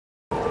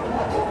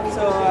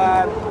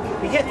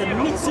get the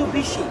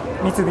Mitsubishi.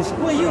 Mitsubishi.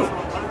 Who are you?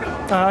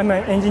 I'm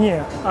an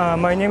engineer.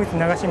 My name is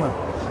Nagashima.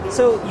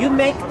 So you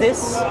make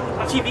this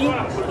TV?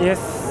 Yes.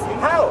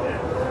 How?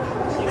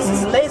 This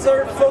is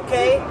laser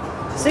 4K,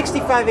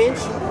 65 inch.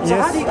 So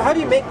Yes. how do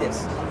you make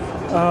this?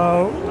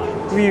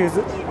 We use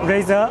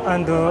laser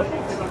and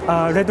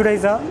red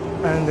laser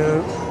and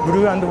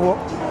blue and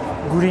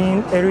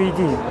green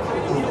LED.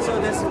 So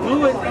there's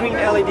blue and green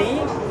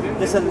LED.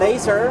 There's a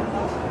laser.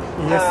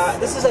 Yes.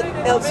 This is an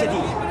LCD.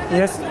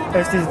 Yes,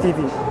 LCD TV.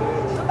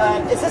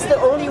 Is this the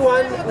only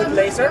one with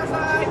laser?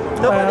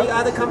 No any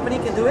other company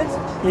can do it?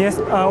 Yes,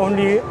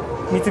 only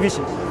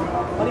Mitsubishi.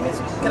 Only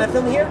Mitsubishi. Can I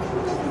film here?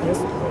 Yes.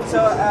 So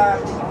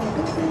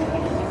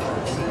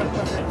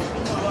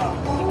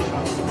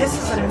this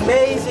is an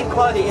amazing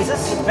quality. Is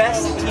this the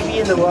best TV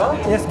in the world?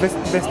 Yes, best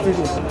TV.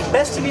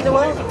 Best TV in the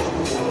world?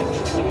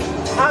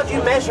 How do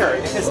you measure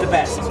if it's the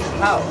best?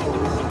 How?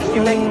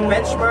 You make a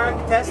benchmark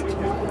test?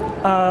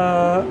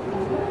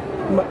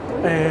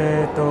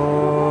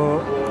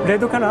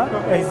 Red color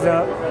is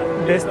the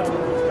best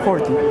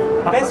quality.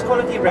 Best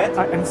quality red?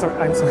 I'm sorry.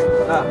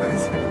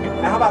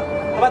 How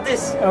about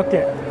this?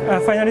 Okay,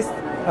 finalist.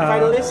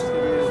 Finalist?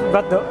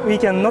 But we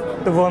cannot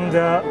win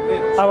the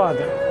award.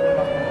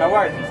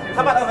 Award.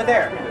 How about over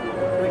there?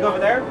 Can we go over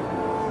there?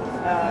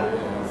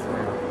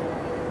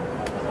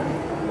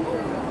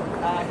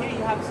 Here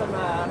you have some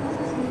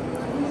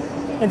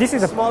And this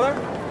is a smaller.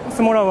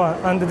 smaller one,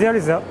 and there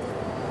is a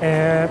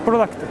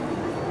product.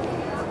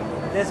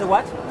 There's a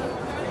what?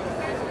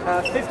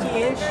 50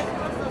 inch.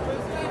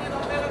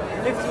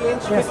 50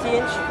 inch, Yes. 50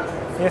 inch.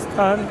 Yes,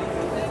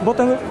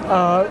 bottom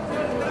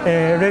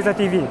laser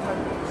TV,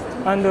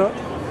 and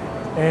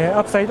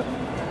upside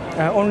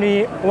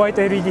only white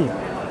LED.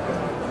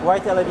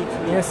 White LED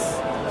TV. Yes,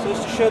 So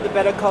it's to show the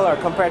better color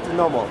compared to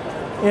normal.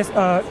 yes.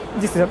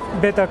 This is a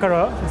better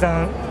color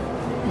than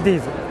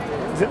these,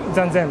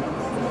 than them.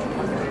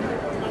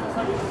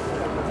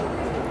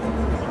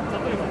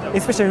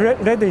 Especially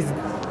red is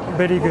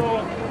very good.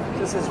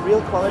 This is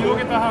real quality.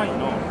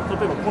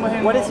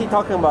 What is he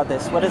talking about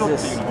this? What is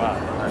this?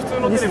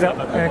 This is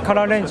a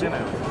color range.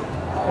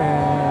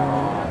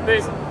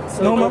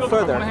 So Normal- go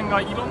further.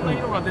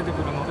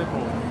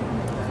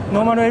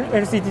 Normal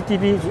LCD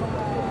TV is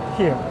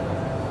here,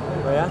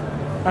 Oh yeah?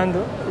 and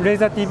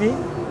laser TV,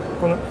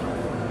 この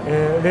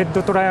レッ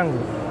ドトライアング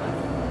ル。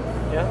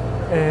 Yeah?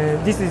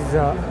 This is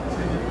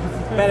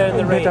Better in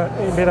the rain.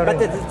 better But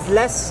range. it's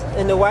less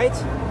in the white.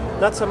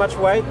 Not so much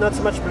white, not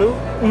so much blue.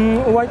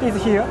 White is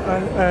here,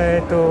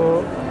 and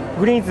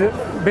green is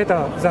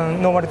better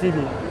than normal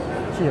TV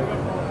here.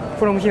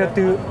 From here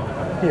to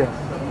here.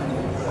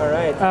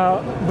 Alright.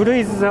 Blue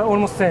is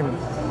almost same.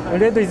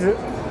 Red is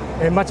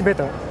much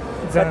better.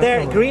 Than But there,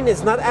 normal. green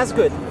is not as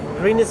good.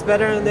 Green is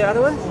better than the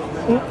other one?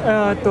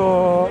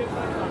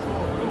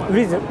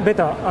 Green is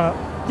better.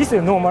 This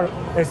is normal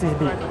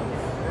LCD.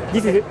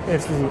 This is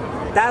LCD.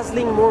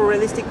 Dazzling, more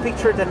realistic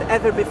picture than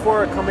ever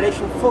before. A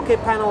combination 4K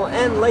panel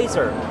and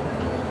laser.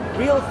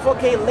 Real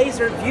 4K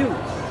laser view.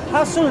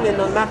 How soon in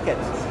the market?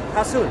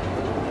 How soon?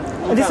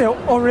 This is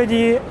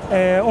already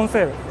on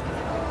sale.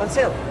 On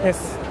sale. Yes.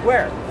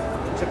 Where?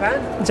 Japan?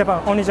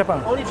 Japan, only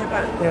Japan. Only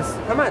Japan. Yes.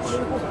 How much?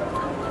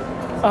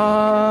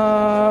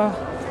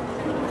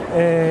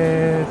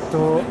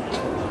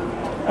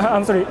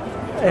 I'm sorry.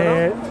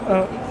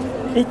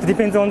 It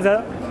depends on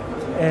the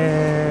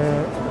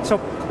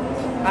shop.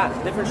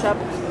 Different shop.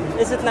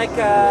 Is it like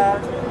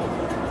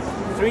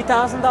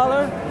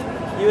 $3,000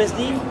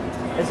 USD?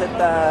 Is it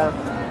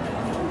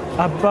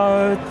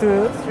About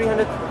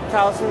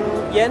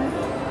 300,000 yen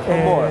or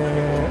more?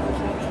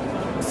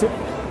 So,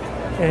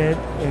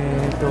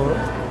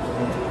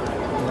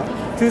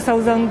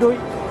 2,000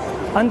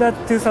 under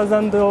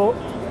 $2,000.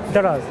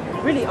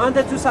 Really,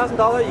 under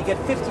 $2,000 you get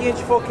 50-inch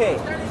 4K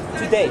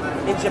today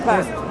in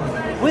Japan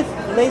with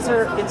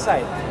laser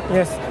inside.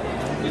 Yes.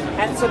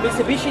 And so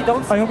Mitsubishi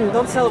don't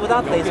sell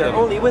without laser,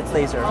 only with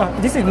laser.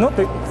 This is not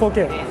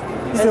 4K.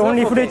 This is not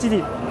only 4K. Full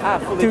HD.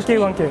 Full 2K, HD.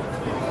 1K.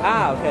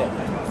 Okay.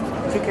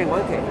 2K,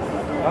 1K.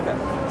 Okay.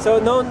 So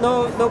no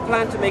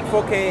plan to make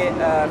 4K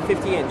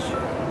 50-inch.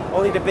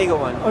 Only the bigger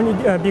one. Only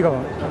bigger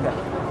one. Okay.